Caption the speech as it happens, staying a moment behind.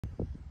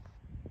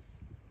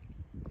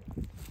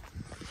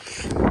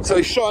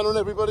So shine on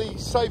everybody,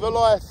 save a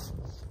life,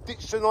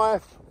 ditch the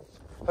knife.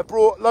 Have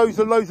brought loads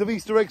and loads of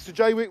Easter eggs to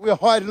Jaywick. We're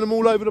hiding them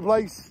all over the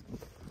place.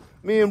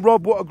 Me and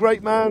Rob, what a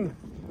great man.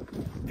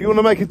 If you want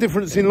to make a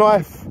difference in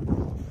life,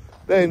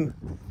 then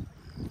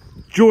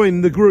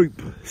join the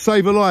group.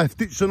 Save a life,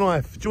 ditch the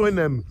knife, join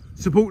them,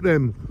 support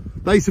them.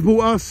 They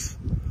support us,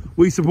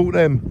 we support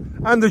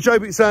them. And the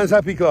Jaywick Sands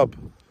Happy Club.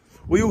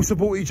 We all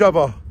support each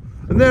other.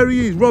 And there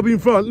he is, Rob in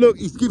front. Look,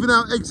 he's giving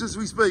out eggs as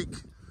we speak.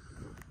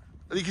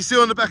 And you can see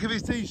on the back of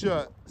his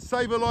t-shirt,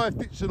 save a life,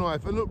 ditch the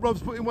knife. And look,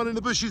 Rob's putting one in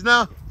the bushes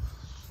now.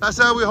 That's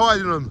how we're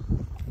hiding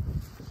them.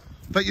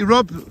 Thank you,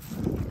 Rob.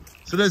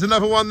 So there's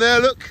another one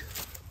there, look.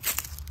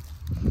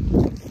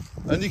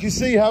 And you can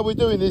see how we're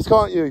doing this,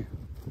 can't you?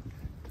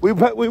 We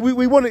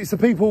want it so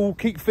people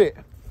keep fit.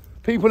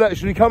 People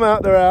actually come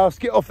out their house,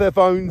 get off their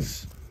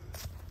phones.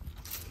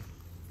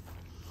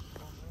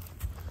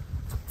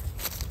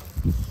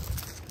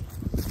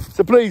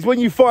 So please, when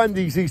you find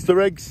these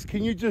Easter eggs,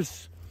 can you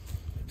just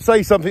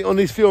say something on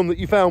this film that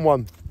you found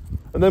one?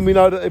 And then we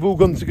know that they've all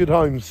gone to good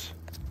homes.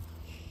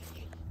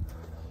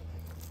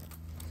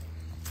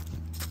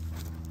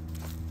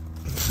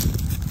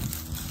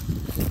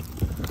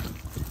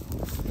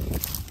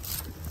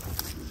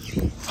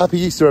 Happy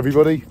Easter,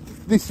 everybody.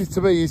 This is,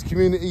 to me, is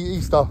community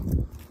Easter.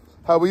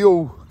 How we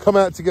all come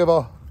out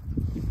together,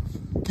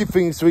 give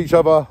things to each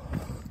other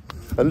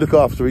and look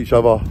after each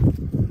other.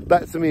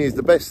 That, to me, is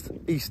the best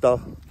Easter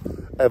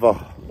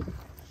ever.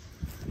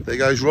 There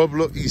goes Rob.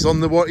 Look, he's on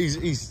the what?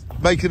 He's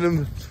making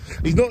them.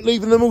 He's not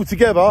leaving them all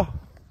together.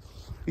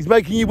 He's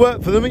making you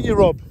work for them, ain't you,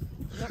 Rob?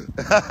 Yep.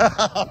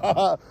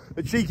 A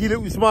cheeky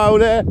little smile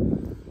there.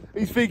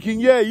 He's thinking,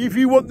 yeah, if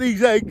you want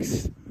these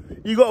eggs,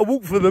 you got to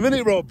walk for them,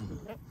 innit, Rob?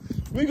 Yep.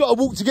 We got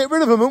to walk to get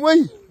rid of them, haven't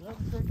we? Yep.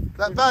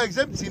 That bag's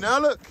empty now.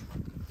 Look.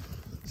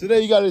 So there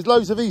you go. There's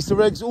loads of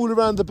Easter eggs all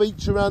around the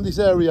beach, around this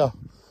area.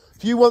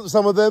 If you want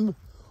some of them,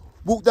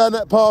 walk down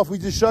that path we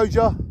just showed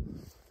you.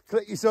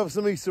 Collect yourself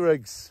some Easter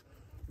eggs.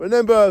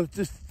 Remember,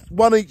 just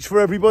one each for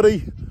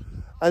everybody,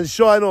 and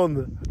shine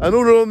on. And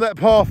all along that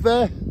path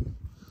there,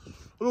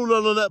 all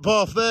along that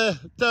path there,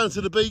 down to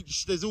the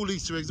beach, there's all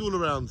Easter eggs all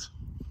around.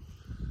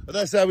 And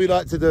that's how we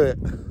like to do it.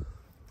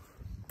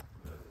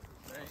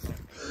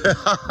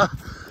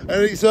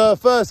 And it's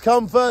first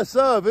come, first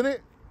serve, isn't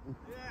it?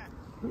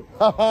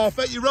 Yeah.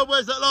 Thank you, Rob.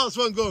 Where's that last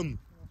one gone?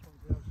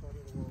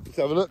 Let's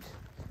have a look.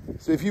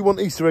 So if you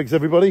want Easter eggs,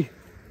 everybody,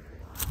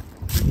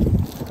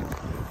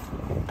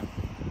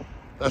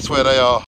 that's where they are.